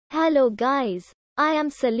Hello guys, I am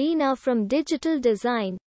Selena from Digital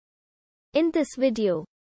Design. In this video,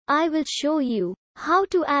 I will show you how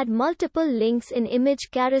to add multiple links in Image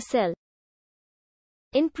Carousel.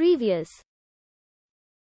 In previous,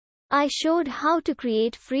 I showed how to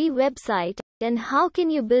create free website and how can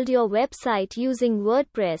you build your website using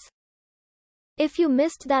WordPress. If you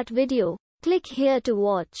missed that video, click here to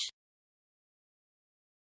watch.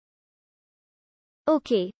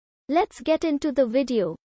 Okay, let's get into the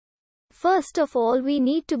video. First of all, we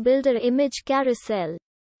need to build our image carousel.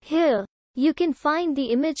 Here, you can find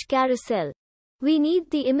the image carousel. We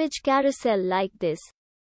need the image carousel like this.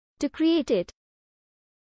 To create it,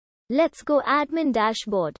 let's go admin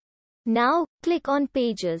dashboard. Now, click on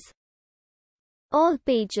pages. All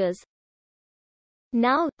pages.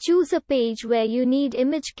 Now, choose a page where you need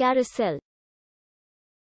image carousel.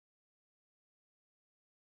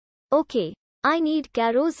 Okay, I need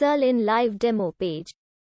carousel in live demo page.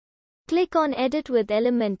 Click on Edit with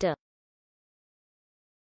Elementor.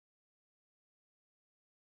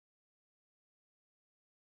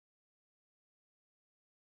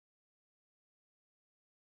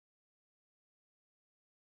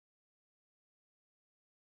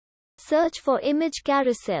 Search for image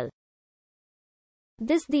carousel.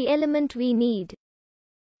 This the element we need.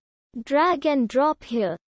 Drag and drop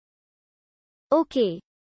here. Okay.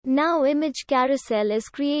 Now image carousel is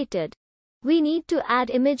created. We need to add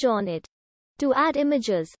image on it. To add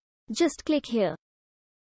images, just click here.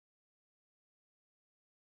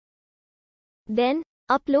 Then,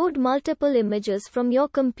 upload multiple images from your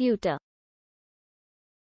computer.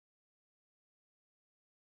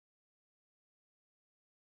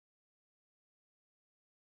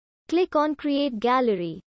 Click on Create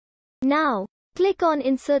Gallery. Now, click on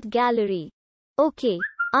Insert Gallery. Okay,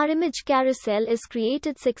 our image carousel is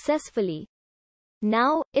created successfully.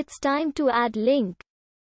 Now, it's time to add link.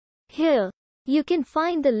 Here, you can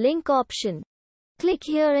find the link option. Click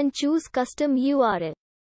here and choose Custom URL.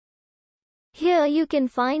 Here you can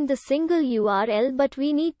find the single URL, but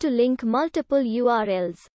we need to link multiple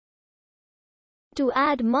URLs. To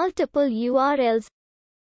add multiple URLs,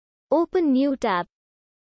 open new tab.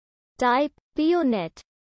 Type Pionet.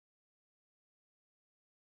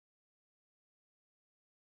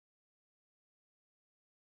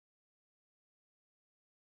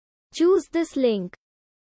 Choose this link.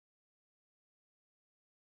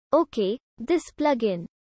 Okay, this plugin,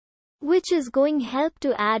 which is going help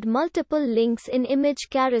to add multiple links in image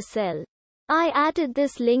carousel. I added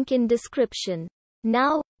this link in description.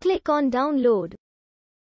 Now, click on download.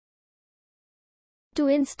 To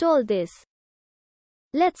install this,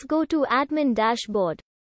 let's go to admin dashboard.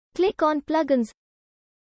 Click on plugins.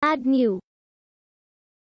 Add new.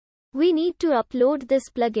 We need to upload this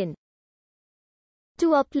plugin.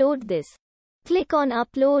 To upload this, click on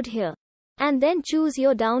upload here. And then choose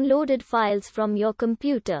your downloaded files from your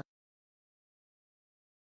computer.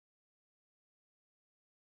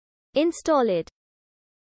 Install it.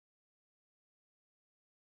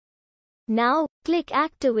 Now, click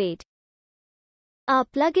Activate. Our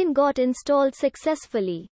plugin got installed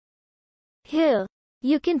successfully. Here,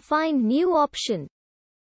 you can find new option.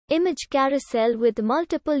 Image carousel with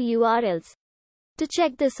multiple URLs. To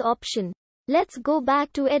check this option, let's go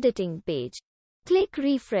back to editing page. Click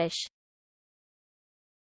refresh.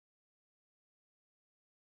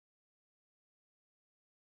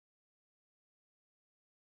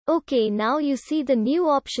 Okay, now you see the new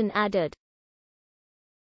option added.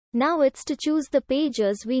 Now it's to choose the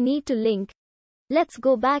pages we need to link. Let's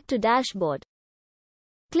go back to dashboard.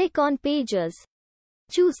 Click on pages.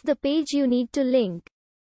 Choose the page you need to link.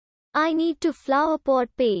 I need to flower pot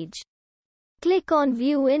page. Click on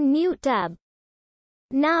View in New tab.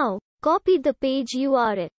 Now, copy the page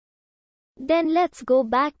URL. Then let's go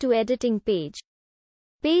back to editing page.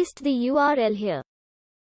 Paste the URL here.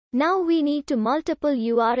 Now we need to multiple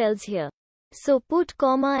URLs here. So put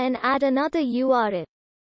comma and add another URL.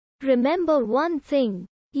 Remember one thing.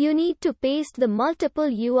 You need to paste the multiple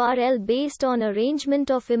URL based on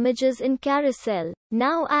arrangement of images in carousel.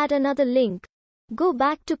 Now add another link. Go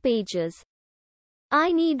back to pages.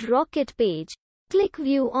 I need rocket page. Click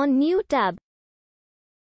View on New tab.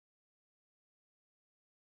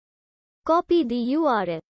 Copy the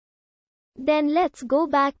URL. Then let's go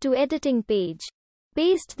back to editing page.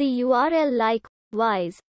 Paste the URL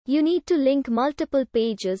likewise. You need to link multiple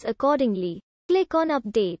pages accordingly. Click on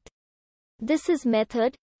Update. This is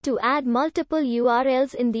method to add multiple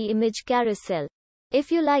URLs in the image carousel. If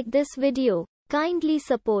you like this video, kindly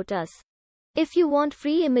support us. If you want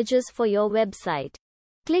free images for your website,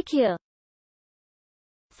 click here.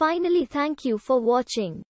 Finally, thank you for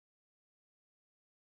watching.